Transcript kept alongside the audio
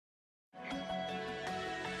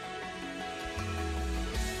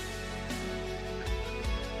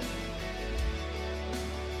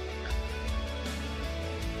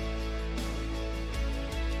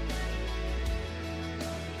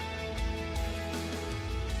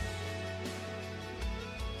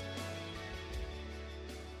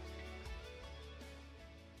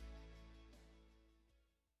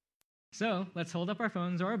So let's hold up our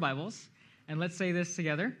phones or our Bibles, and let's say this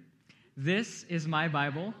together. This is my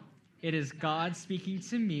Bible. It is God speaking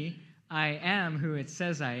to me. I am who it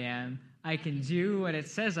says I am. I can do what it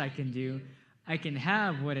says I can do. I can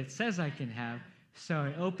have what it says I can have. So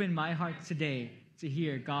I open my heart today to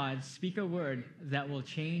hear God speak a word that will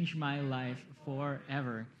change my life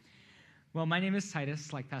forever. Well, my name is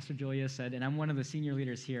Titus, like Pastor Julia said, and I'm one of the senior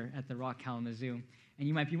leaders here at the Rock Kalamazoo. And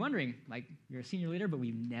you might be wondering, like, you're a senior leader, but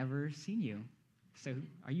we've never seen you. So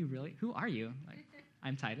are you really? Who are you? Like,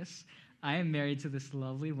 I'm Titus. I am married to this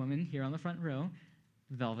lovely woman here on the front row,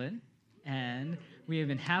 Velvet, and we have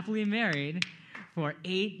been happily married for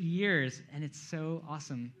 8 years, and it's so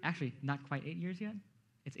awesome. Actually, not quite 8 years yet.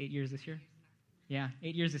 It's 8 years this year. Yeah,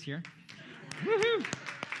 8 years this year. Woohoo!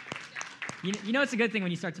 You know it's a good thing when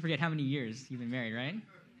you start to forget how many years you've been married, right?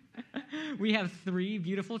 We have 3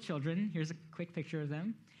 beautiful children. Here's a quick picture of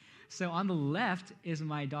them. So on the left is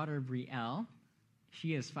my daughter, Brielle.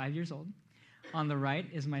 She is 5 years old. On the right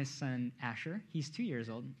is my son, Asher. He's 2 years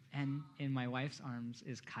old. And in my wife's arms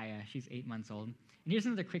is Kaya. She's 8 months old. And here's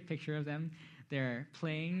another quick picture of them. They're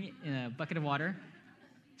playing in a bucket of water.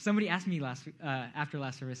 Somebody asked me after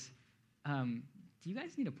last service, do you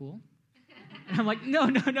guys need a pool? And I'm like, no.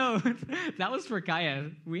 That was for Kaya.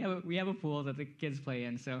 We have a pool that the kids play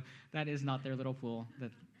in, so that is not their little pool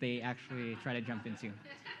that they actually try to jump into.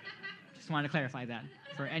 Just wanted to clarify that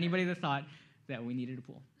for anybody that thought that we needed a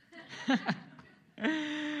pool.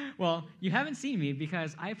 Well, you haven't seen me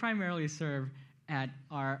because I primarily serve at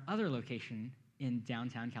our other location in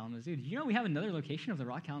downtown Kalamazoo. Did you know we have another location of the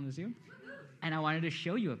Rock Kalamazoo? And I wanted to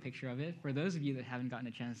show you a picture of it for those of you that haven't gotten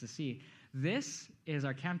a chance to see. This is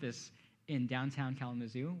our campus in downtown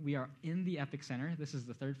Kalamazoo. We are in the Epic Center. This is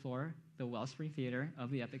the 3rd floor, the Wellspring Theater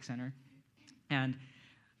of the Epic Center. And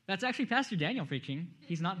that's actually Pastor Daniel preaching.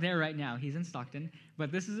 He's not there right now. He's in Stockton.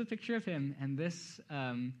 But this is a picture of him, and this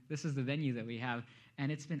is the venue that we have.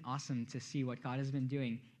 And it's been awesome to see what God has been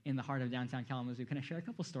doing in the heart of downtown Kalamazoo. Can I share a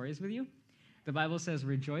couple stories with you? The Bible says,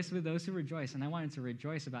 rejoice with those who rejoice. And I wanted to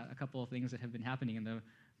rejoice about a couple of things that have been happening in the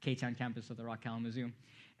K-Town campus of the Rock Kalamazoo.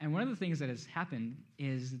 And one of the things that has happened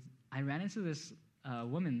is I ran into this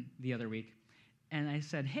woman the other week, and I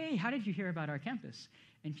said, hey, how did you hear about our campus?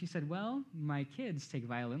 And she said, well, my kids take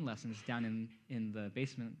violin lessons down in the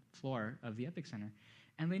basement floor of the Epic Center.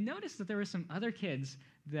 And they noticed that there were some other kids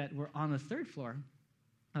that were on the 3rd floor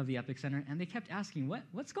of the Epic Center, and they kept asking,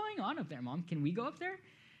 what's going on up there, Mom? Can we go up there?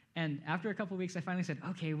 And after a couple of weeks, I finally said,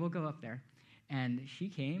 okay, we'll go up there. And she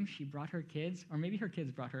came, she brought her kids, or maybe her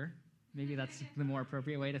kids brought her. Maybe that's the more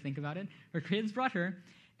appropriate way to think about it. Her kids brought her,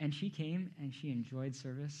 and she came, and she enjoyed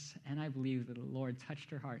service, and I believe that the Lord touched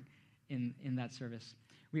her heart in that service.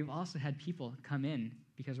 We've also had people come in,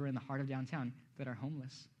 because we're in the heart of downtown, that are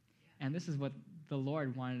homeless. And this is what the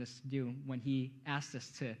Lord wanted us to do when he asked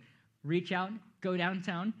us to reach out, go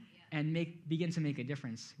downtown, and begin to make a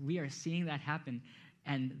difference. We are seeing that happen,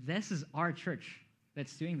 and this is our church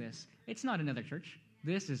that's doing this. It's not another church.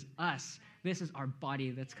 This is us. This is our body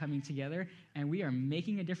that's coming together, and we are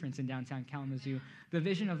making a difference in downtown Kalamazoo. The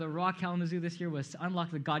vision of the Rock Kalamazoo this year was to unlock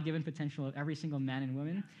the God-given potential of every single man and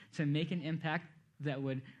woman to make an impact that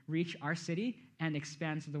would reach our city and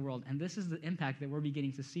expand to the world. And this is the impact that we're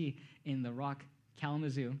beginning to see in the Rock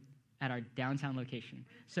Kalamazoo at our downtown location.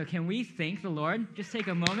 So can we thank the Lord? Just take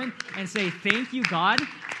a moment and say, thank you, God.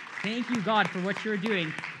 Thank you, God, for what you're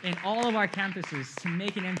doing in all of our campuses to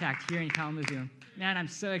make an impact here in Kalamazoo. Man, I'm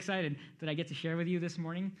so excited that I get to share with you this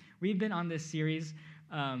morning. We've been on this series.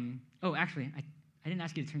 Actually, I didn't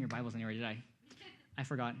ask you to turn your Bibles anywhere, did I? I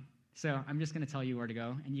forgot. So I'm just going to tell you where to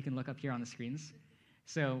go, and you can look up here on the screens.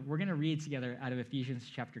 So we're going to read together out of Ephesians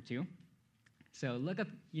chapter 2. So look up.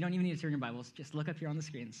 You don't even need to turn your Bibles. Just look up here on the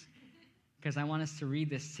screens, because I want us to read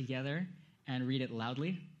this together and read it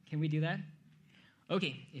loudly. Can we do that?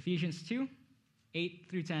 Okay, Ephesians 2, 8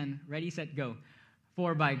 through 10. Ready, set, go.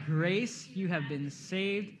 For by grace you have been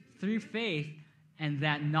saved through faith, and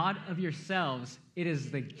that not of yourselves. It is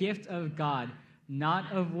the gift of God, not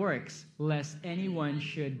of works, lest anyone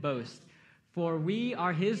should boast. For we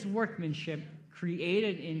are his workmanship,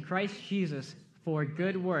 created in Christ Jesus for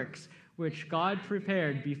good works, which God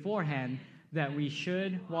prepared beforehand that we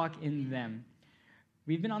should walk in them.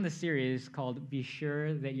 We've been on this series called Be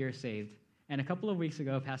Sure That You're Saved. And a couple of weeks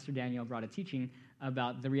ago, Pastor Daniel brought a teaching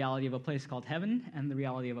about the reality of a place called heaven and the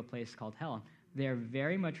reality of a place called hell. They're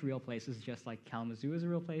very much real places, just like Kalamazoo is a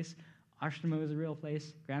real place, Ashtamo is a real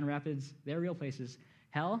place, Grand Rapids, they're real places.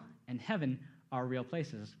 Hell and heaven are real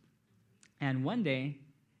places. And one day,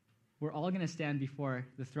 we're all going to stand before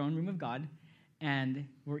the throne room of God, and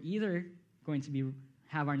we're either going to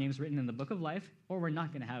have our names written in the book of life, or we're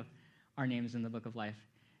not going to have our names in the book of life.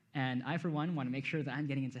 And I, for one, want to make sure that I'm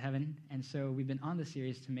getting into heaven. And so we've been on this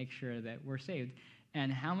series to make sure that we're saved.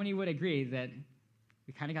 And how many would agree that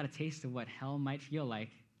we kind of got a taste of what hell might feel like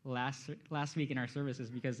last week in our services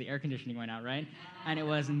because the air conditioning went out, right? And it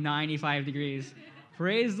was 95 degrees.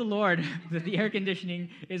 Praise the Lord that the air conditioning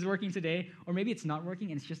is working today. Or maybe it's not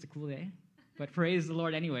working and it's just a cool day. But praise the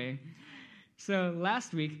Lord anyway. So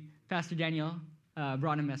last week, Pastor Daniel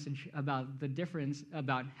brought a message about the difference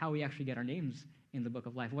about how we actually get our names in the book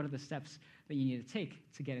of life. What are the steps that you need to take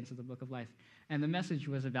to get into the book of life? And the message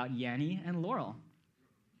was about Yanni and Laurel,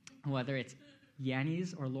 whether it's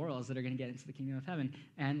Yannis or Laurels that are going to get into the kingdom of heaven.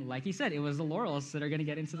 And like he said, it was the Laurels that are going to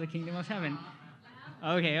get into the kingdom of heaven.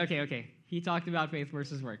 Okay. He talked about faith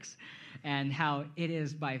versus works and how it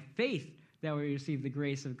is by faith that we receive the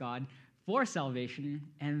grace of God for salvation.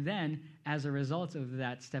 And then as a result of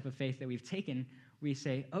that step of faith that we've taken, we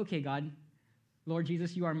say, okay, God, Lord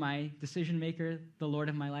Jesus, you are my decision maker, the Lord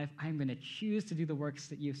of my life. I'm going to choose to do the works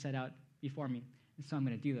that you've set out before me. And so I'm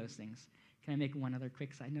going to do those things. Can I make one other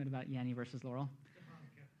quick side note about Yanni versus Laurel?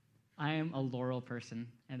 I am a Laurel person,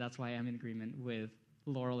 and that's why I'm in agreement with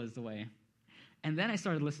Laurel is the way. And then I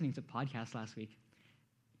started listening to podcasts last week.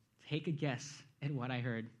 Take a guess at what I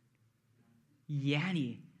heard.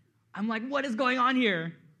 Yanni. I'm like, what is going on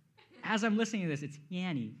here? As I'm listening to this, it's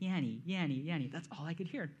Yanni. That's all I could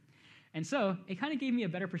hear. And so it kind of gave me a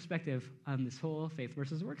better perspective on this whole faith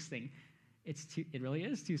versus works thing. It really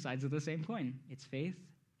is two sides of the same coin. It's faith,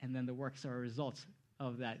 and then the works are a result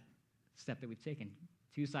of that step that we've taken.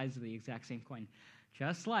 Two sides of the exact same coin.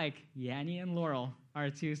 Just like Yanni and Laurel are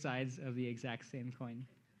two sides of the exact same coin.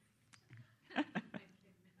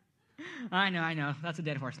 I know. That's a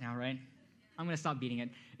dead horse now, right? I'm going to stop beating it.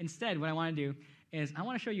 Instead, what I want to do is I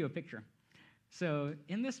want to show you a picture. So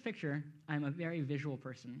in this picture, I'm a very visual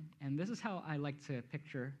person, and this is how I like to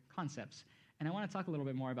picture concepts. And I want to talk a little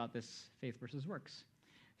bit more about this faith versus works.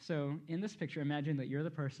 So in this picture, imagine that you're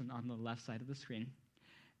the person on the left side of the screen,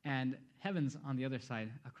 and heaven's on the other side,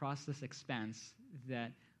 across this expanse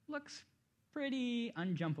that looks pretty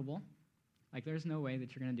unjumpable. Like there's no way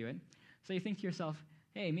that you're going to do it. So you think to yourself,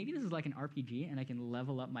 hey, maybe this is like an RPG, and I can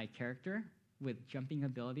level up my character with jumping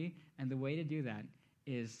ability, and the way to do that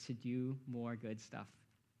is to do more good stuff.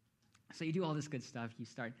 So you do all this good stuff. You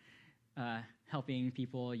start helping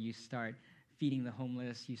people. You start feeding the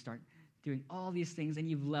homeless. You start doing all these things, and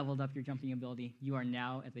you've leveled up your jumping ability. You are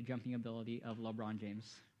now at the jumping ability of LeBron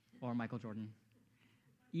James or Michael Jordan.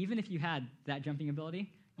 Even if you had that jumping ability,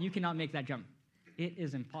 you cannot make that jump. It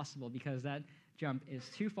is impossible because that jump is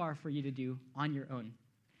too far for you to do on your own.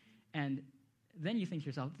 And then you think to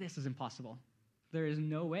yourself, this is impossible. There is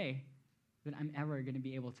no way that I'm ever going to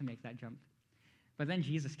be able to make that jump. But then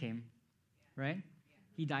Jesus came, right?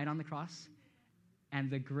 He died on the cross, and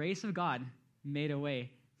the grace of God made a way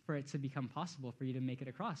for it to become possible for you to make it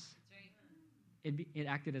across. It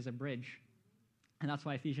acted as a bridge. And that's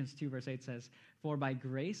why Ephesians 2 verse 8 says, for by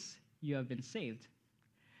grace you have been saved.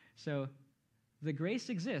 So the grace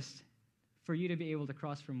exists for you to be able to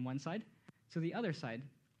cross from one side to the other side.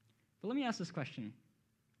 But let me ask this question.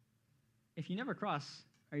 If you never cross,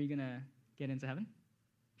 are you going to get into heaven?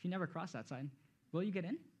 If you never cross that side, will you get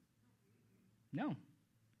in? No.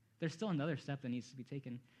 There's still another step that needs to be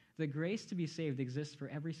taken. The grace to be saved exists for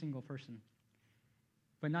every single person.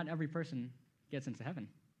 But not every person gets into heaven.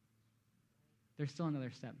 There's still another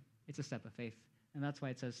step. It's a step of faith. And that's why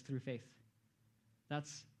it says through faith.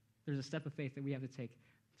 There's a step of faith that we have to take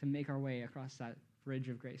to make our way across that bridge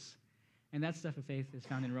of grace. And that step of faith is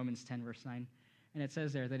found in Romans 10, verse 9. And it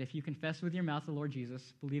says there that if you confess with your mouth the Lord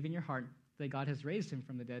Jesus, believe in your heart that God has raised him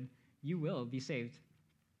from the dead, you will be saved.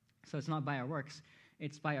 So it's not by our works.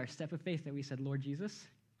 It's by our step of faith that we said, Lord Jesus,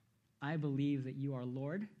 I believe that you are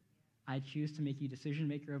Lord. I choose to make you decision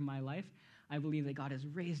maker of my life. I believe that God has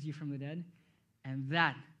raised you from the dead. And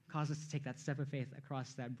that caused us to take that step of faith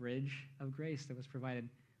across that bridge of grace that was provided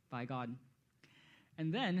by God.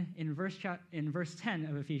 And then in verse 10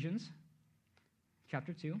 of Ephesians,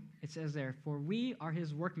 chapter 2, it says there, for we are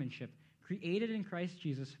his workmanship, created in Christ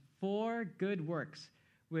Jesus for good works,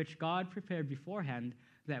 which God prepared beforehand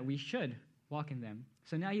that we should walk in them.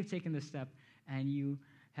 So now you've taken this step and you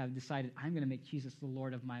have decided, I'm going to make Jesus the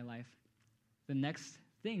Lord of my life. The next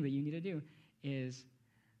thing that you need to do is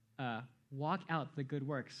walk out the good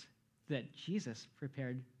works that Jesus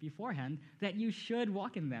prepared beforehand, that you should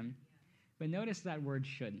walk in them. But notice that word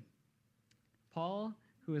should. Paul,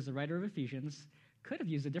 who is the writer of Ephesians, could have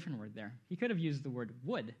used a different word there. He could have used the word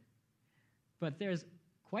would. But there's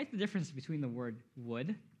quite the difference between the word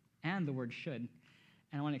would and the word should.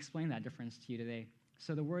 And I want to explain that difference to you today.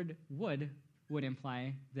 So the word would would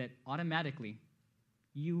imply that automatically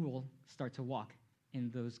you will start to walk in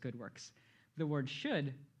those good works. The word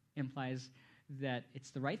should implies that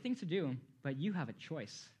it's the right thing to do, but you have a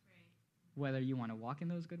choice whether you want to walk in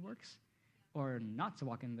those good works or not to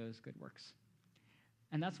walk in those good works.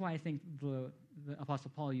 And that's why I think the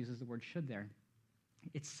Apostle Paul uses the word should there.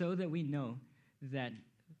 It's so that we know that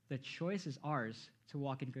the choice is ours to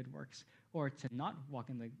walk in good works or to not walk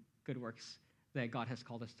in the good works that God has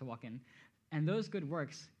called us to walk in. And those good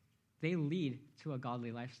works, they lead to a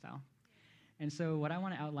godly lifestyle. And so what I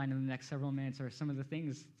want to outline in the next several minutes are some of the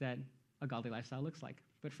things that a godly lifestyle looks like.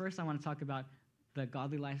 But first, I want to talk about the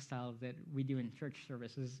godly lifestyle that we do in church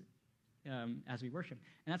services as we worship,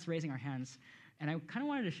 and that's raising our hands. And I kind of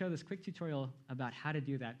wanted to show this quick tutorial about how to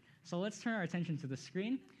do that. So let's turn our attention to the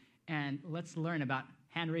screen, and let's learn about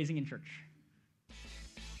hand raising in church.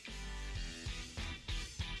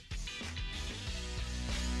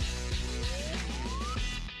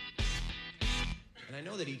 And I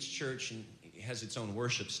know that each church has its own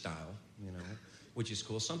worship style, which is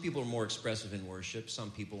cool. Some people are more expressive in worship,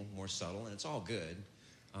 some people more subtle, and it's all good.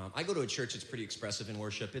 I go to a church that's pretty expressive in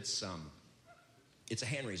worship. It's a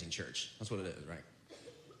hand-raising church. That's what it is, right?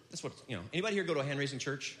 That's what, Anybody here go to a hand-raising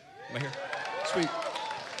church? Am I here? Sweet.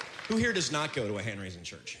 Who here does not go to a hand-raising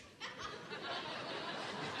church?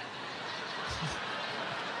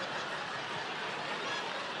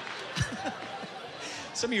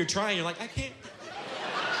 Some of you are trying. You're like, I can't.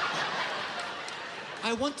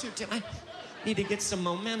 I want to, Tim. I need to get some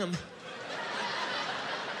momentum.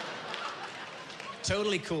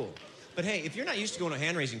 Totally cool. But hey, if you're not used to going to a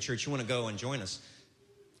hand-raising church, you want to go and join us,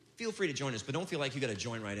 feel free to join us, but don't feel like you got to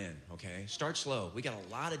join right in, okay? Start slow. We got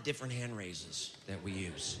a lot of different hand raises that we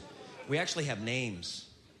use. We actually have names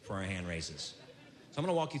for our hand raises. So I'm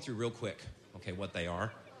going to walk you through real quick, okay, what they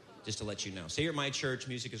are, just to let you know. Say you're at my church,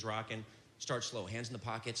 music is rocking. Start slow. Hands in the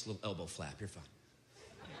pockets, little elbow flap. You're fine.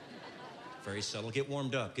 Very subtle. Get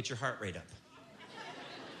warmed up. Get your heart rate up.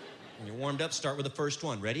 When you're warmed up, start with the first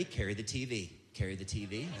one. Ready? Carry the TV. Carry the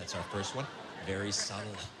TV. That's our first one. Very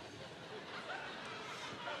subtle.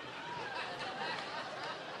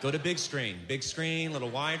 Go to big screen. Big screen, a little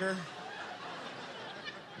wider.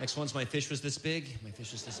 Next one's my fish was this big. My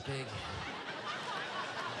fish was this big.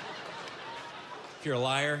 If you're a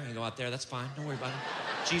liar, you go out there, that's fine. Don't worry about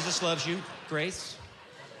it. Jesus loves you. Grace.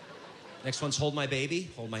 Next one's hold my baby.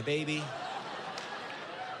 Hold my baby.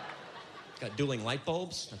 Got dueling light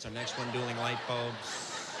bulbs. That's our next one, dueling light bulbs.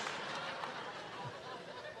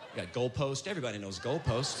 We got goalpost. Everybody knows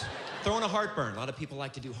goalpost. Throwing a heartburn. A lot of people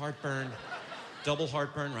like to do heartburn. Double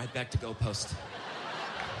heartburn, right back to goalpost.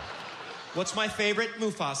 What's my favorite?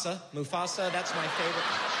 Mufasa. Mufasa, that's my favorite.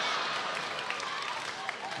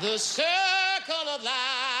 The circle of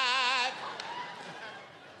life.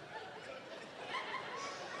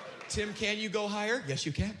 Tim, can you go higher? Yes,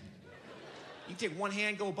 you can. You can take one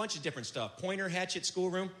hand, go a bunch of different stuff. Pointer, hatchet,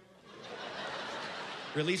 schoolroom.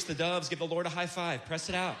 Release the doves, give the Lord a high five, press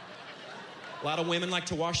it out. A lot of women like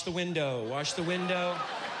to wash the window. Wash the window.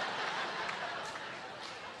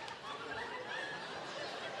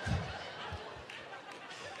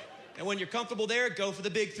 And when you're comfortable there, go for the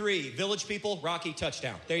big three. Village people, Rocky,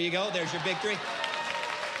 touchdown. There you go. There's your big three.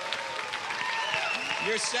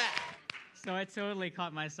 You're set. So I totally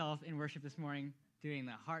caught myself in worship this morning doing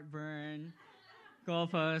the heartburn,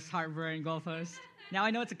 goalpost, heartburn, goalpost. Now I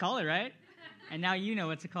know what to call it, right? And now you know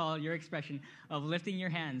what to call your expression of lifting your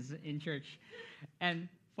hands in church. And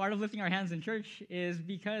part of lifting our hands in church is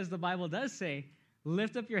because the Bible does say,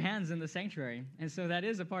 lift up your hands in the sanctuary. And so that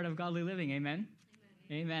is a part of godly living, amen?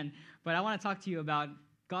 Amen. But I want to talk to you about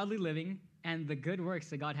godly living and the good works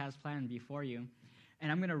that God has planned before you.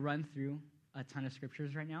 And I'm going to run through a ton of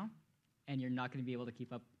scriptures right now, and you're not going to be able to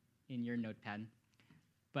keep up in your notepad.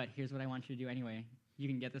 But here's what I want you to do anyway. You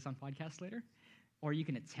can get this on podcast later, or you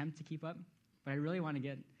can attempt to keep up. But I really want to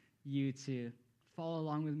get you to follow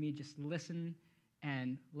along with me. Just listen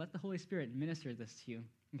and let the Holy Spirit minister this to you,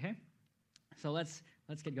 okay? So let's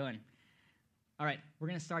get going. All right, we're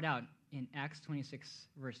going to start out in Acts 26,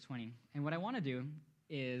 verse 20. And what I want to do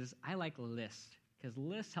is I like lists, because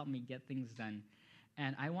lists help me get things done.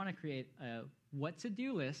 And I want to create a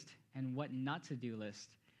what-to-do list and what not-to-do list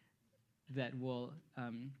that will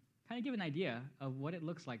kind of give an idea of what it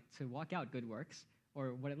looks like to walk out good works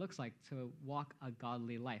or what it looks like to walk a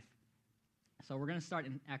godly life. So we're going to start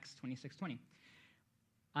in Acts 26:20.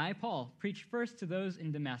 I, Paul, preached first to those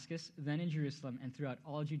in Damascus, then in Jerusalem, and throughout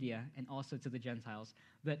all Judea, and also to the Gentiles,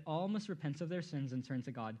 that all must repent of their sins and turn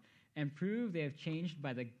to God, and prove they have changed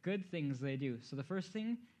by the good things they do. So the first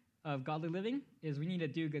thing of godly living is we need to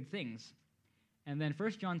do good things. And then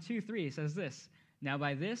 1 John 2:3 says this, now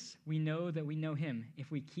by this we know that we know him,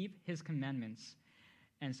 if we keep his commandments.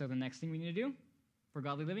 And so the next thing we need to do for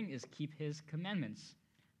godly living is keep his commandments.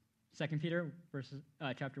 2 Peter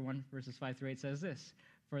chapter 1, verses 5 through 8 says this,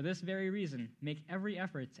 for this very reason, make every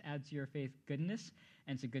effort to add to your faith goodness,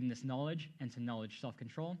 and to goodness knowledge, and to knowledge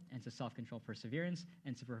self-control, and to self-control perseverance,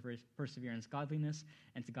 and to perseverance godliness,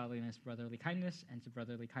 and to godliness brotherly kindness, and to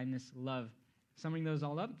brotherly kindness love. Summing those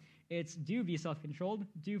all up, it's do be self-controlled,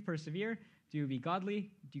 do persevere, do be godly,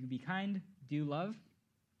 do be kind, do love.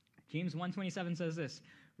 James 1:27 says this,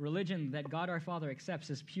 religion that God our Father accepts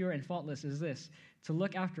as pure and faultless is this, to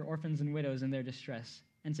look after orphans and widows in their distress,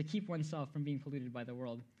 and to keep oneself from being polluted by the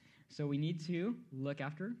world. So we need to look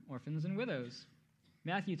after orphans and widows.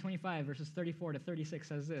 Matthew 25, verses 34 to 36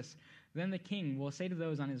 says this, then the king will say to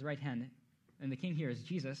those on his right hand, and the king here is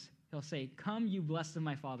Jesus, he'll say, come, you blessed of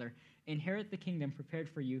my Father, inherit the kingdom prepared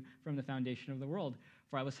for you from the foundation of the world.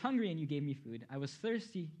 For I was hungry, and you gave me food. I was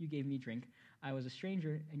thirsty, you gave me drink. I was a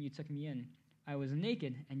stranger, and you took me in. I was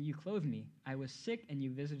naked, and you clothed me. I was sick, and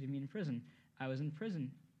you visited me in prison. I was in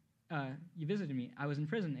prison. You visited me. I was in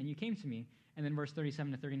prison, and you came to me. And then verse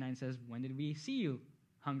 37 to 39 says, when did we see you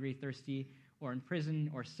hungry, thirsty, or in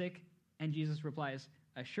prison, or sick? And Jesus replies,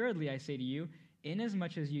 assuredly I say to you,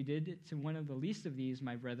 inasmuch as you did it to one of the least of these,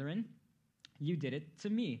 my brethren, you did it to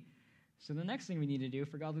me. So the next thing we need to do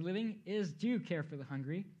for godly living is do care for the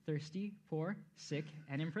hungry, thirsty, poor, sick,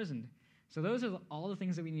 and imprisoned. So those are all the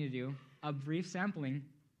things that we need to do. A brief sampling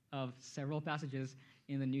of several passages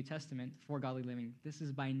in the New Testament for godly living. This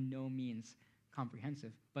is by no means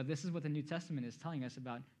comprehensive, but this is what the New Testament is telling us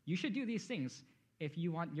about. You should do these things if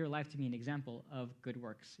you want your life to be an example of good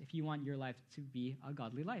works, if you want your life to be a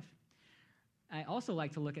godly life. I also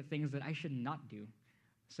like to look at things that I should not do.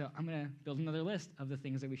 So I'm going to build another list of the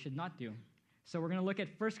things that we should not do. So we're going to look at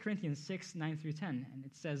 1 Corinthians 6, 9 through 10, and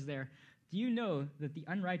it says there, do you know that the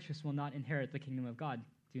unrighteous will not inherit the kingdom of God?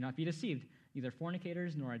 Do not be deceived. Neither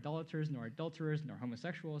fornicators, nor idolaters, nor adulterers, nor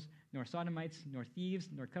homosexuals, nor sodomites, nor thieves,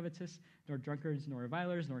 nor covetous, nor drunkards, nor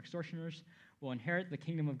revilers, nor extortioners will inherit the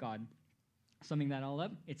kingdom of God. Summing that all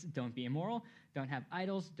up, it's don't be immoral, don't have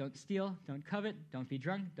idols, don't steal, don't covet, don't be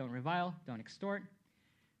drunk, don't revile, don't extort.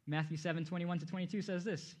 Matthew 7, 21 to 22 says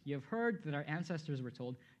this, you have heard that our ancestors were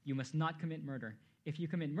told, you must not commit murder. If you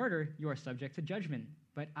commit murder, you are subject to judgment.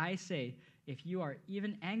 But I say, if you are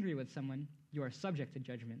even angry with someone, you are subject to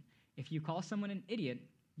judgment. If you call someone an idiot,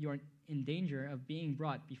 you are in danger of being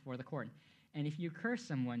brought before the court. And if you curse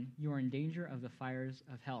someone, you are in danger of the fires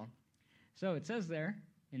of hell. So it says there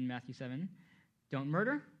in Matthew 7, don't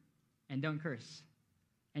murder and don't curse.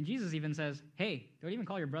 And Jesus even says, hey, don't even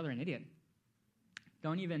call your brother an idiot.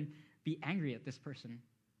 Don't even be angry at this person.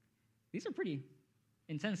 These are pretty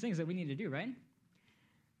intense things that we need to do, right?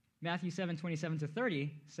 Matthew 7, 27 to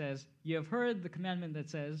 30 says, you have heard the commandment that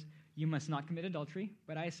says, you must not commit adultery,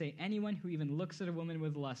 but I say anyone who even looks at a woman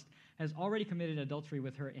with lust has already committed adultery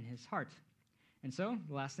with her in his heart. And so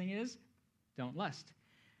the last thing is, don't lust.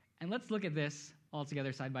 And let's look at this all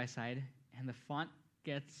together side by side, and the font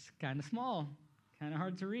gets kind of small, kind of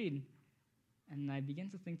hard to read. And I begin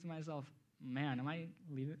to think to myself, man, am I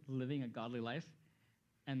living a godly life?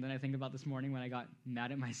 And then I think about this morning when I got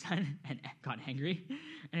mad at my son and got angry.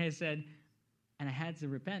 And I said, and I had to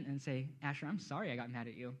repent and say, Asher, I'm sorry I got mad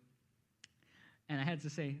at you. And I had to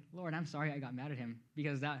say, Lord, I'm sorry I got mad at him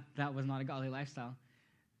because that was not a godly lifestyle.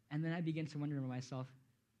 And then I began to wonder to myself,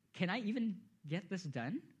 can I even get this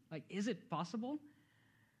done? Like, is it possible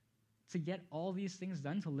to get all these things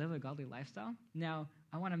done to live a godly lifestyle? Now,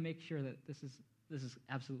 I want to make sure that this is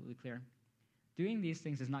absolutely clear. Doing these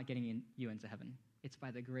things is not getting you into heaven. It's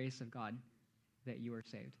by the grace of God that you are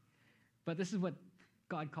saved. But this is what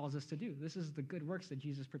God calls us to do. This is the good works that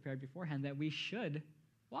Jesus prepared beforehand, that we should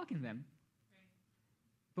walk in them.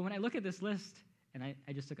 Right. But when I look at this list, and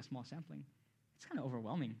I just took a small sampling, it's kind of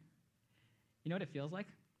overwhelming. You know what it feels like?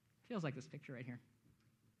 It feels like this picture right here.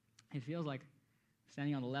 It feels like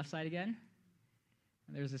standing on the left side again,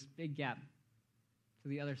 and there's this big gap to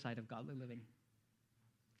the other side of godly living.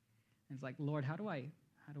 And it's like, Lord, how do I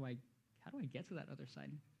get to that other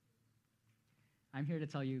side? I'm here to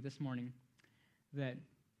tell you this morning that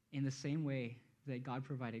in the same way that God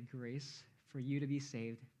provided grace for you to be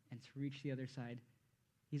saved and to reach the other side,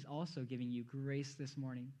 he's also giving you grace this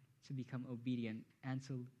morning to become obedient and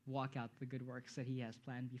to walk out the good works that he has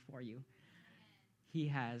planned before you. He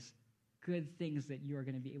has good things that you are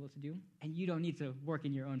going to be able to do, and you don't need to work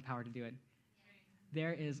in your own power to do it.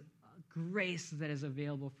 There is grace that is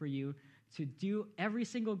available for you to do every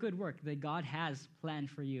single good work that God has planned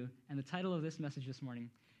for you. And the title of this message this morning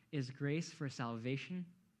is Grace for Salvation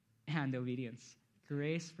and obedience.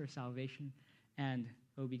 Grace for salvation and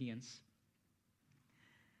obedience.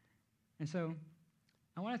 And so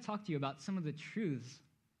I want to talk to you about some of the truths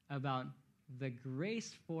about the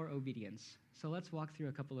grace for obedience. So let's walk through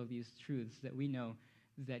a couple of these truths that we know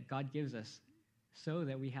that God gives us so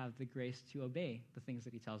that we have the grace to obey the things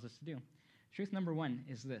that he tells us to do. Truth number one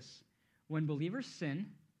is this. When believers sin,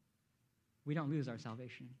 we don't lose our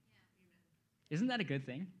salvation. Isn't that a good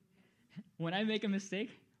thing? When I make a mistake,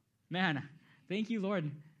 man, thank you,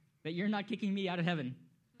 Lord, that you're not kicking me out of heaven.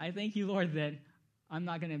 I thank you, Lord, that I'm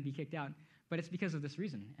not going to be kicked out. But it's because of this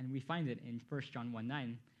reason, and we find it in 1 John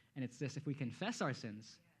 1:9, and it's this: if we confess our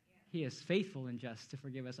sins, he is faithful and just to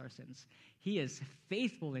forgive us our sins. He is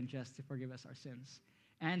faithful and just to forgive us our sins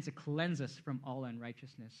and to cleanse us from all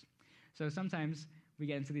unrighteousness. So sometimes we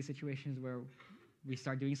get into these situations where we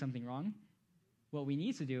start doing something wrong. What we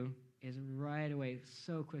need to do is right away,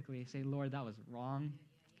 so quickly, say, Lord, that was wrong.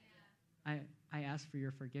 I ask for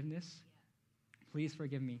your forgiveness. Please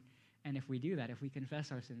forgive me. And if we do that, if we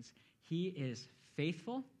confess our sins, he is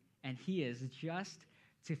faithful and he is just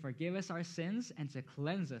to forgive us our sins and to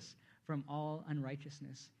cleanse us from all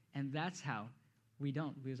unrighteousness. And that's how we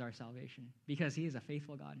don't lose our salvation, because he is a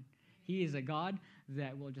faithful God. He is a God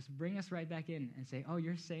that will just bring us right back in and say, oh,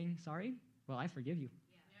 you're saying sorry? Well, I forgive you.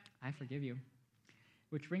 I forgive you.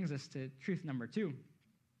 Which brings us to truth number 2.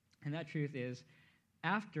 And that truth is,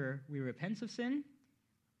 after we repent of sin,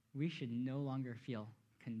 we should no longer feel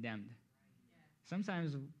condemned.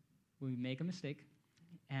 Sometimes we make a mistake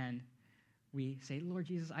and we say, Lord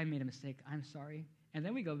Jesus, I made a mistake. I'm sorry. And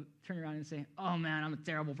then we go turn around and say, oh man, I'm a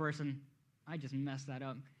terrible person. I just messed that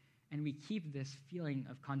up. And we keep this feeling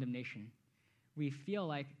of condemnation. We feel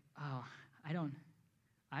like, oh, I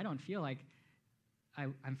don't feel like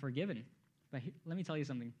I'm forgiven. But let me tell you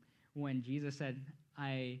something. When Jesus said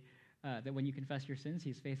that when you confess your sins,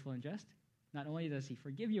 he's faithful and just, not only does he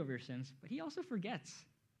forgive you of your sins, but he also forgets.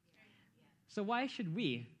 So why should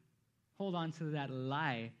we hold on to that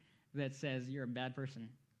lie that says you're a bad person?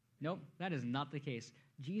 Nope, that is not the case.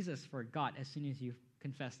 Jesus forgot as soon as you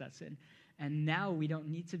confess that sin. And now we don't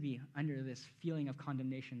need to be under this feeling of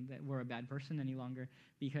condemnation that we're a bad person any longer,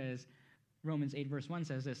 because Romans 8 verse 1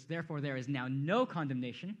 says this: therefore there is now no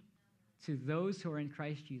condemnation to those who are in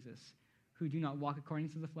Christ Jesus, who do not walk according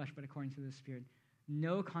to the flesh, but according to the Spirit.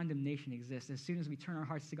 No condemnation exists as soon as we turn our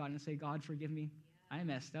hearts to God and say, God, forgive me. I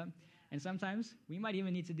messed up. And sometimes we might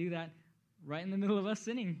even need to do that right in the middle of us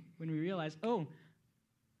sinning, when we realize, oh,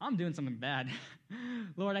 I'm doing something bad.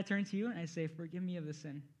 Lord, I turn to you and I say, forgive me of this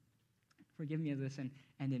sin. Forgive me of this sin.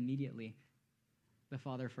 And immediately the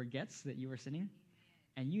Father forgets that you were sinning,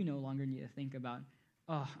 and you no longer need to think about,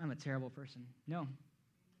 oh, I'm a terrible person. No,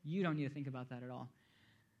 you don't need to think about that at all.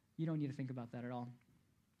 You don't need to think about that at all.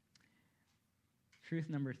 Truth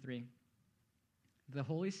number 3. The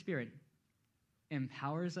Holy Spirit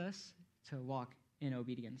empowers us to walk in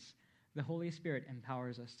obedience. The Holy Spirit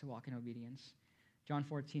empowers us to walk in obedience. John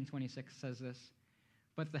 14:26 says this: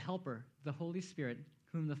 but the Helper, the Holy Spirit,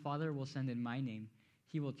 whom the Father will send in my name,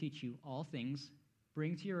 he will teach you all things,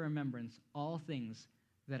 bring to your remembrance all things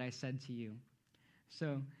that I said to you.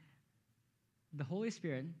 So the Holy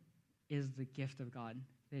Spirit is the gift of God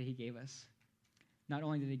that he gave us. Not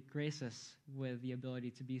only did he grace us with the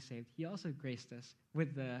ability to be saved, he also graced us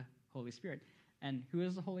with the Holy Spirit. And who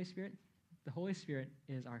is the Holy Spirit? The Holy Spirit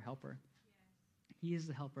is our helper. Yes. He is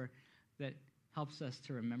the helper that helps us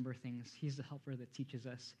to remember things. He's the helper that teaches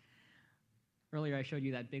us. Earlier, I showed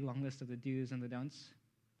you that big long list of the do's and the don'ts.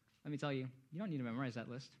 Let me tell you, you don't need to memorize that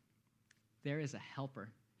list. There is a helper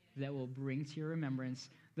that will bring to your remembrance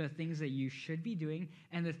the things that you should be doing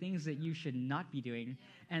and the things that you should not be doing.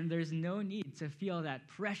 And there's no need to feel that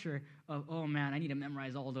pressure of, oh man, I need to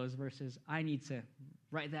memorize all those verses. I need to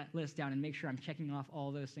write that list down and make sure I'm checking off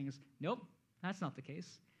all those things. Nope, that's not the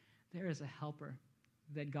case. There is a helper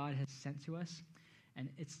that God has sent to us, and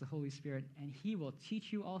it's the Holy Spirit, and he will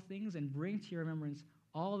teach you all things and bring to your remembrance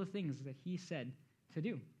all the things that he said to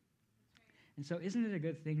do. And so isn't it a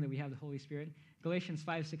good thing that we have the Holy Spirit? Galatians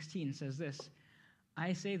 5:16 says this: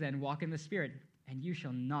 I say then, walk in the Spirit, and you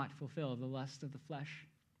shall not fulfill the lust of the flesh.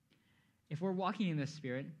 If we're walking in the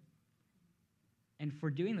Spirit, and if we're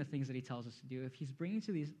doing the things that he tells us to do, if he's bringing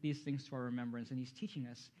to these things to our remembrance and he's teaching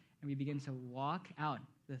us, and we begin to walk out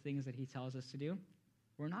the things that he tells us to do,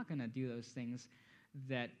 we're not going to do those things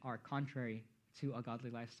that are contrary to a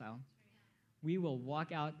godly lifestyle. We will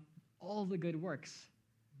walk out all the good works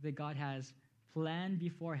that God has planned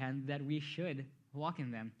beforehand that we should walk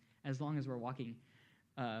in them, as long as we're walking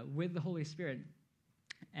with the Holy Spirit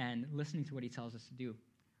and listening to what he tells us to do.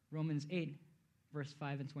 Romans 8, verse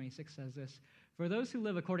 5 and 26 says this: For those who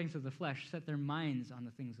live according to the flesh set their minds on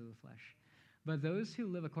the things of the flesh. But those who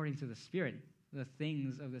live according to the Spirit, the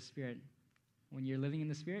things of the Spirit, when you're living in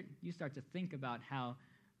the Spirit, you start to think about how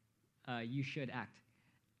you should act.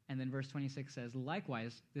 And then verse 26 says,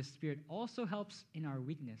 likewise, the Spirit also helps in our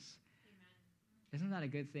weakness. Amen. Isn't that a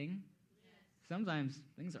good thing? Yes. Sometimes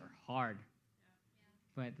things are hard,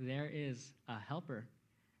 but there is a helper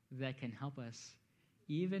that can help us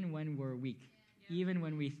even when we're weak, even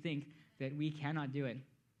when we think that we cannot do it.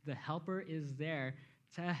 The helper is there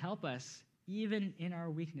to help us even in our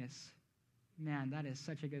weakness. Man, that is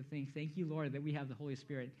such a good thing. Thank you, Lord, that we have the Holy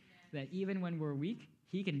Spirit, that even when we're weak,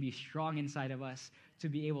 he can be strong inside of us to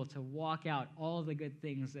be able to walk out all the good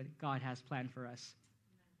things that God has planned for us.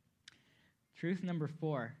 Truth number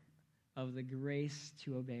 4 of the grace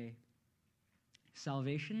to obey.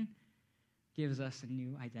 Salvation gives us a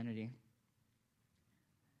new identity.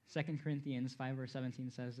 2 Corinthians 5 verse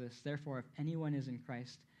 17 says this, therefore, if anyone is in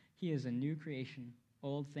Christ, he is a new creation.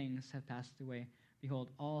 Old things have passed away. Behold,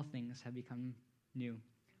 all things have become new.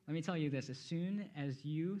 Let me tell you this, as soon as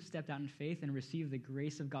you stepped out in faith and received the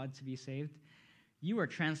grace of God to be saved, you are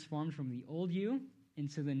transformed from the old you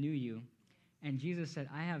into the new you. And Jesus said,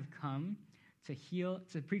 I have come to heal,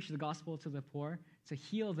 to preach the gospel to the poor, to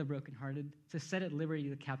heal the brokenhearted, to set at liberty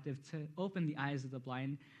the captive, to open the eyes of the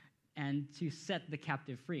blind, and to set the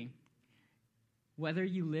captive free. Whether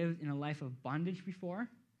you lived in a life of bondage before,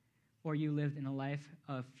 or you lived in a life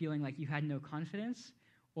of feeling like you had no confidence,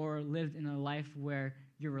 or lived in a life where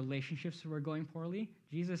your relationships were going poorly,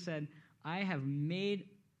 Jesus said, I have made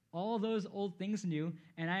all those old things new,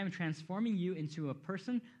 and I am transforming you into a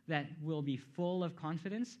person that will be full of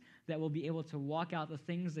confidence, that will be able to walk out the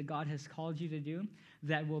things that God has called you to do,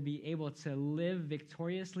 that will be able to live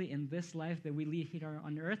victoriously in this life that we lead here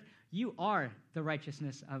on earth. You are the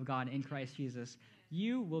righteousness of God in Christ Jesus.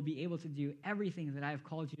 You will be able to do everything that I have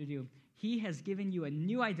called you to do. He has given you a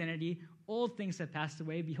new identity. Old things have passed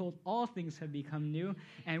away. Behold, all things have become new.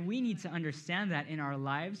 And we need to understand that in our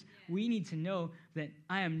lives. We need to know that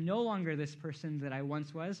I am no longer this person that I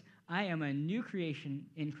once was. I am a new creation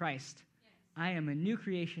in Christ. I am a new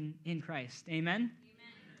creation in Christ. Amen?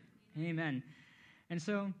 Amen. Amen. And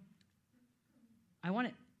so I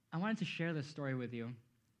wanted to share this story with you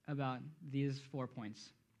about these 4 points.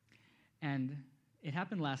 And it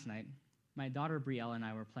happened last night. My daughter Brielle and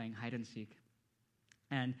I were playing hide and seek.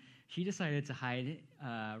 And she decided to hide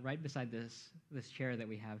right beside this chair that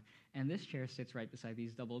we have. And this chair sits right beside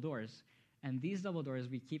these double doors. And these double doors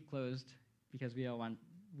we keep closed because we don't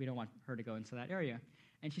want her to go into that area.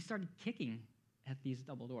 And she started kicking at these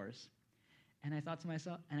double doors. And I thought to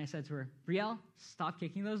myself, and I said to her, Brielle, stop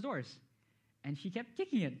kicking those doors. And she kept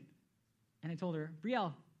kicking it. And I told her,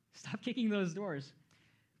 Brielle, stop kicking those doors.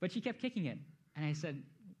 But she kept kicking it. And I said,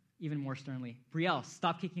 even more sternly, Brielle,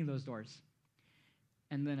 stop kicking those doors.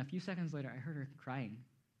 And then a few seconds later, I heard her crying.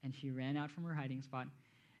 And she ran out from her hiding spot.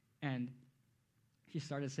 And she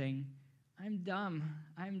started saying, I'm dumb,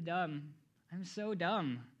 I'm so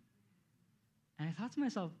dumb. And I thought to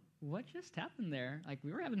myself, what just happened there? Like,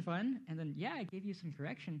 we were having fun, and then, I gave you some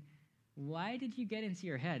correction. Why did you get into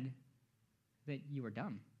your head that you were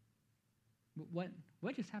dumb? What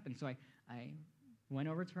just happened? So I went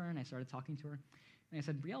over to her, and I started talking to her, and I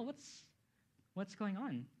said, Brielle, what's going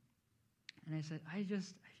on? And I said, I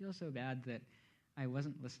feel so bad that I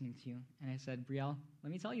wasn't listening to you. And I said, Brielle,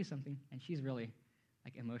 let me tell you something. And she's really,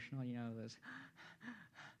 emotional, those,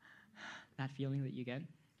 that feeling that you get.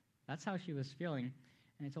 That's how she was feeling.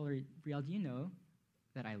 And I told her, Brielle, do you know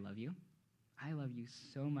that I love you? I love you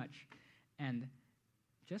so much. And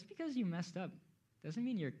just because you messed up doesn't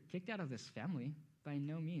mean you're kicked out of this family. By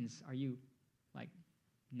no means are you,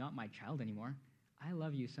 not my child anymore. I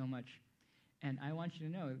love you so much. And I want you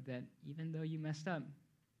to know that even though you messed up,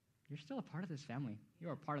 you're still a part of this family.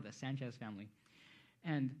 You're a part of the Sanchez family.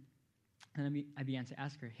 And I began to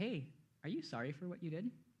ask her, hey, are you sorry for what you did?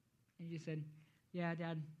 And she said, yeah,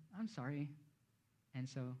 Dad, I'm sorry. And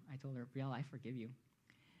so I told her, Brielle, I forgive you.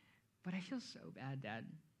 But I feel so bad, Dad.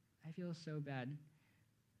 I feel so bad.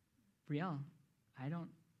 Brielle,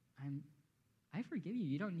 I forgive you.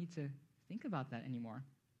 You don't need to think about that anymore.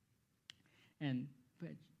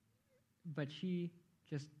 But she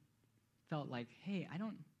just felt like, hey, I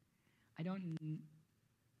don't know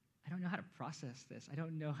how to process this. I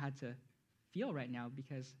don't know how to feel right now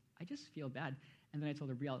because I just feel bad. And then I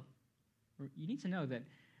told her, Brielle, you need to know that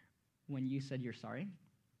when you said you're sorry,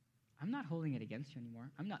 I'm not holding it against you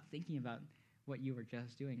anymore. I'm not thinking about what you were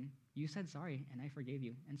just doing. You said sorry, and I forgave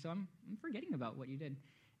you. And so I'm forgetting about what you did.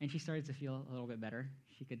 And she started to feel a little bit better.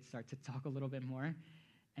 She could start to talk a little bit more,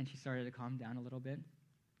 and she started to calm down a little bit.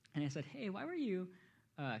 And I said, hey, why were you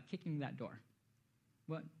kicking that door?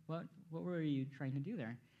 What were you trying to do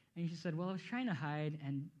there? And she said, well, I was trying to hide,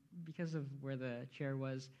 and because of where the chair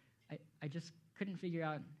was, I just couldn't figure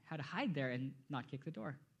out how to hide there and not kick the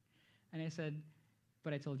door. And I said,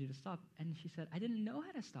 but I told you to stop. And she said, I didn't know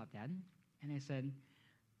how to stop, Dad. And I said,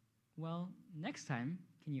 well, next time,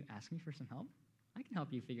 can you ask me for some help? I can help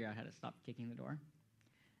you figure out how to stop kicking the door.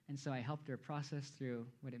 And so I helped her process through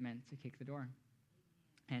what it meant to kick the door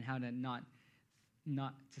and how to not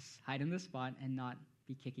to hide in the spot and not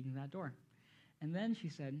be kicking that door. And then she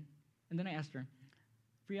said, and then I asked her,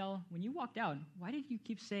 Brielle, when you walked out, why did you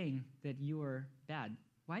keep saying that you were bad?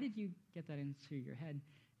 Why did you get that into your head?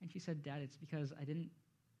 And she said, Dad, it's because I didn't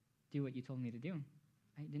do what you told me to do.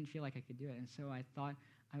 I didn't feel like I could do it, and so I thought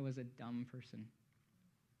I was a dumb person.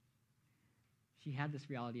 She had this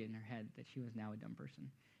reality in her head that she was now a dumb person.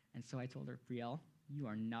 And so I told her, Brielle, you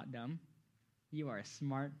are not dumb. You are a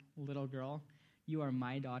smart little girl. You are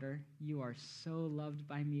my daughter. You are so loved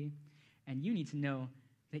by me. And you need to know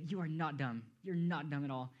that you are not dumb. You're not dumb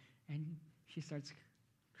at all. And she starts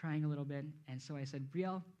crying a little bit. And so I said,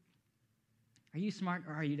 Brielle, are you smart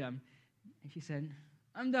or are you dumb? And she said,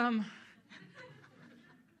 I'm dumb.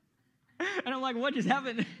 And I'm like, what just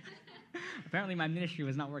happened? Apparently my ministry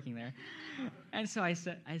was not working there. And so I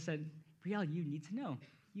said, Brielle, you need to know,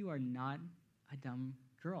 you are not a dumb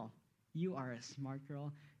girl. You are a smart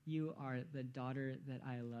girl. You are the daughter that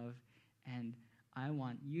I love. And I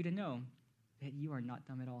want you to know that you are not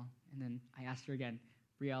dumb at all. And then I asked her again,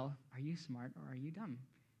 Brielle, are you smart or are you dumb?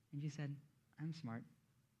 And she said, I'm smart.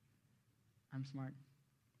 I'm smart.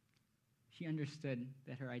 She understood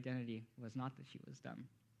that her identity was not that she was dumb.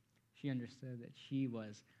 She understood that she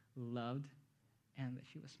was loved and that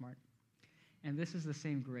she was smart. And this is the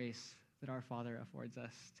same grace that our Father affords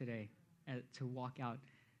us today to walk out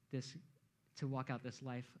this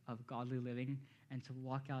life of godly living and to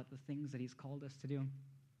walk out the things that he's called us to do.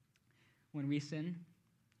 When we sin,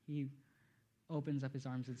 he opens up his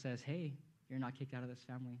arms and says, hey, you're not kicked out of this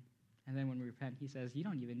family. And then when we repent, he says, you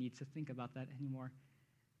don't even need to think about that anymore.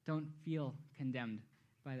 Don't feel condemned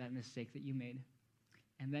by that mistake that you made.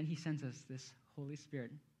 And then he sends us this Holy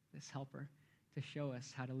Spirit, this helper, to show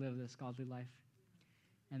us how to live this godly life.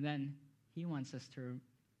 And then he wants us to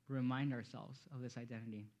remind ourselves of this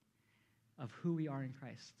identity, of who we are in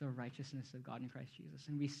Christ, the righteousness of God in Christ Jesus.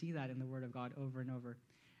 And we see that in the Word of God over and over,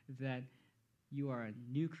 that you are a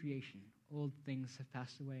new creation. Old things have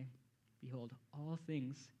passed away. Behold, all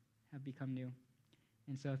things have become new.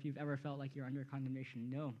 And so if you've ever felt like you're under condemnation,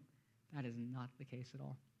 no, that is not the case at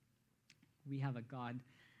all. We have a God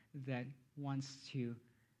that wants to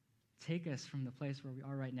take us from the place where we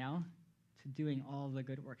are right now to doing all the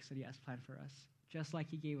good works that he has planned for us. Just like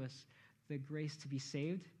he gave us the grace to be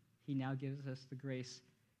saved, he now gives us the grace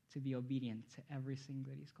to be obedient to everything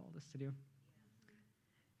that he's called us to do.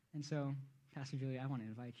 And so, Pastor Julie, I want to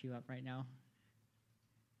invite you up right now.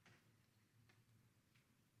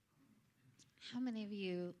 How many of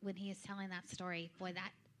you, when he is telling that story, boy,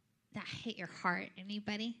 that hit your heart?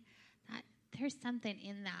 Anybody? That there's something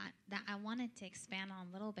in that I wanted to expand on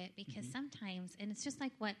a little bit, because sometimes, and it's just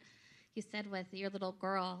like what you said with your little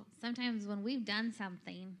girl, sometimes when we've done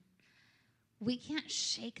something, we can't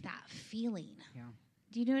shake that feeling. Yeah.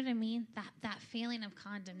 Do you know what I mean? That feeling of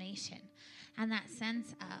condemnation and that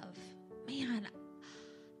sense of, man,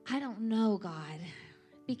 I don't know, God.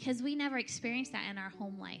 Because we never experienced that in our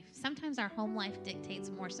home life. Sometimes our home life dictates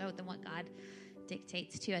more so than what God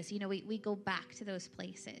dictates to us. You know, we go back to those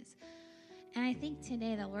places. And I think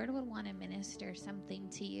today the Lord would want to minister something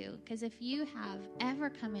to you. Because if you have ever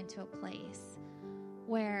come into a place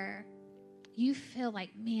where you feel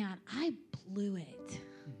like, man, I blew it.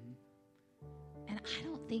 And I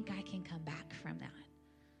don't think I can come back from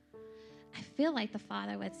that. I feel like the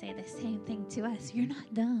Father would say the same thing to us. You're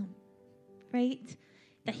not dumb, right?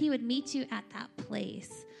 That he would meet you at that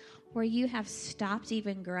place where you have stopped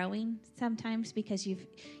even growing sometimes because you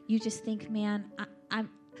just think, man,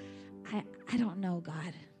 I don't know,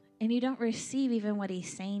 God. And you don't receive even what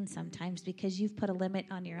he's saying sometimes because you've put a limit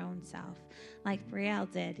on your own self. Like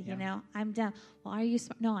Brielle did, you know, I'm dumb. Well, are you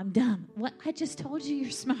smart? No, I'm dumb. What? I just told you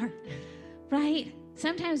you're smart, right?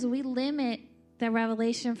 Sometimes we limit the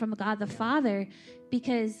revelation from God the Father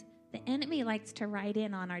because the enemy likes to ride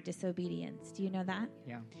in on our disobedience. Do you know that?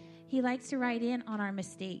 Yeah. He likes to ride in on our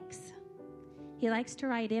mistakes. He likes to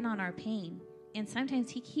ride in on our pain. And sometimes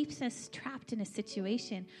he keeps us trapped in a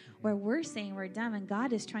situation where we're saying we're dumb, and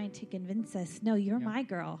God is trying to convince us, no, you're my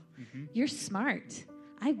girl. You're smart.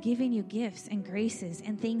 I've given you gifts and graces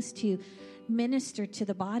and things to minister to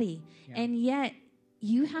the body. And yet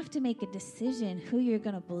you have to make a decision who you're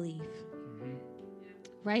going to believe.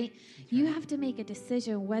 Right? You have to make a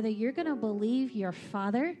decision whether you're going to believe your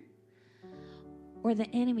father or the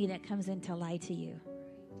enemy that comes in to lie to you.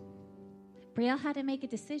 Brielle had to make a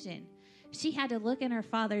decision. She had to look in her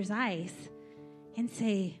father's eyes and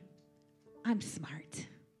say, I'm smart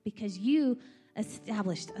because you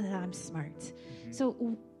established that I'm smart.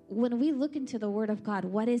 So when we look into the Word of God,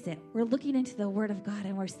 what is it? We're looking into the Word of God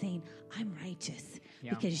and we're saying, I'm righteous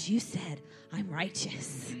because you said I'm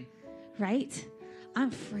righteous, right?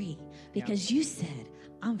 I'm free because you said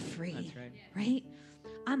I'm free, That's right?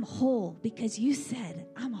 I'm whole because you said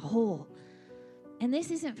I'm whole. And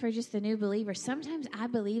this isn't for just the new believer. Sometimes I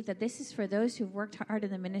believe that this is for those who've worked hard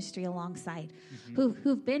in the ministry alongside,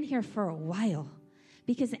 who've been here for a while,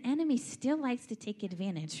 because the enemy still likes to take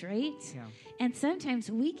advantage, right? Yeah. And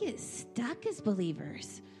sometimes we get stuck as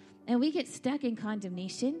believers, and we get stuck in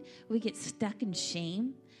condemnation. We get stuck in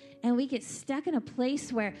shame. And we get stuck in a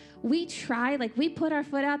place where we try, like we put our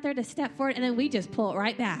foot out there to step forward, and then we just pull it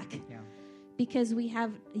right back. Yeah. Because we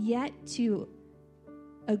have yet to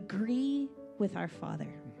agree with our Father.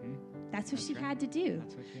 That's what she had to do.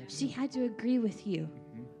 That's what She had to agree with you,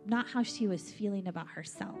 not how she was feeling about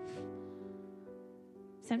herself.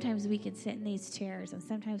 Sometimes we can sit in these chairs, and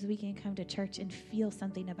sometimes we can come to church and feel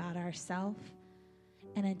something about ourselves.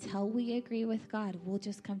 And until we agree with God, we'll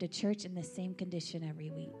just come to church in the same condition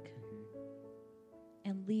every week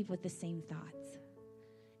and leave with the same thoughts.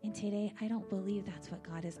 And today, I don't believe that's what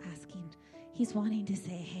God is asking. He's wanting to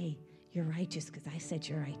say, hey, you're righteous because I said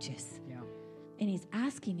you're righteous. Yeah. And he's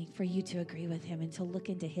asking for you to agree with him and to look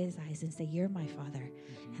into his eyes and say, you're my Father,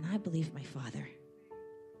 and I believe my Father.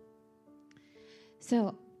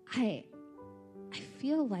 So I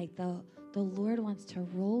feel like the Lord wants to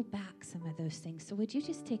roll back some of those things. So would you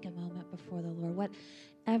just take a moment before the Lord?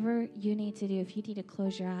 Whatever you need to do, if you need to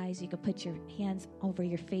close your eyes, you can put your hands over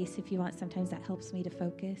your face if you want. Sometimes that helps me to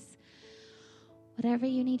focus. Whatever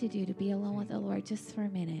you need to do to be alone with the Lord just for a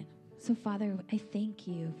minute. So, Father, I thank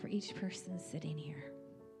you for each person sitting here.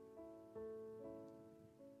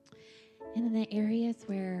 And in the areas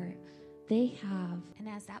where they have, and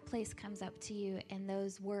as that place comes up to you and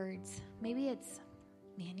those words, maybe it's,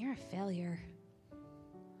 man, you're a failure.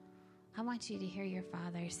 I want you to hear your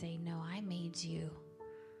Father say, no, I made you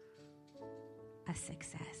a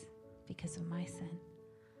success because of my son.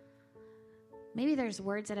 Maybe there's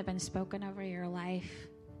words that have been spoken over your life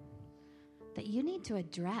that you need to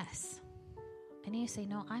address. And you say,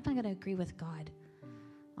 no, I'm not going to agree with God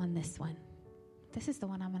on this one. This is the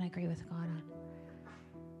one I'm going to agree with God on.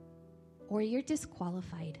 Or you're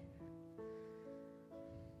disqualified.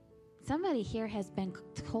 Somebody here has been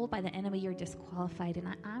told by the enemy you're disqualified.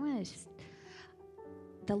 And I'm going to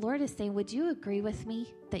the Lord is saying, would you agree with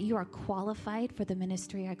me that you are qualified for the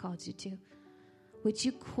ministry I called you to? Would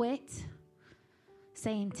you quit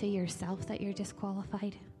saying to yourself that you're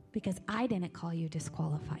disqualified? Because I didn't call you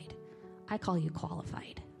disqualified. I call you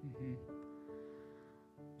qualified.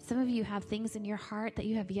 Some of you have things in your heart that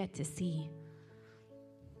you have yet to see.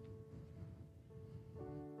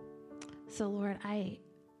 So, Lord, I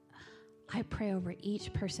pray over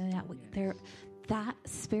each person that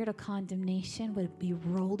spirit of condemnation would be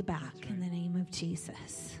rolled back in the name of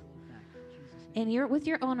Jesus. And with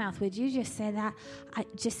your own mouth, would you just say that?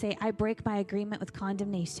 Just say, I break my agreement with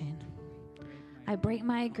condemnation. I break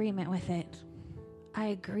my agreement with it. I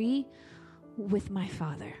agree with my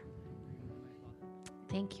Father.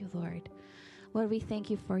 Thank you, Lord. Lord, we thank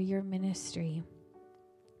you for your ministry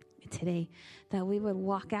today, that we would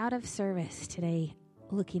walk out of service today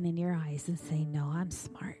looking in your eyes and say, no, I'm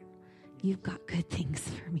smart. You've got good things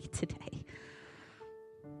for me today.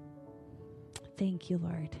 Thank you,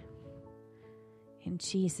 Lord. In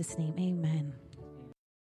Jesus' name, amen.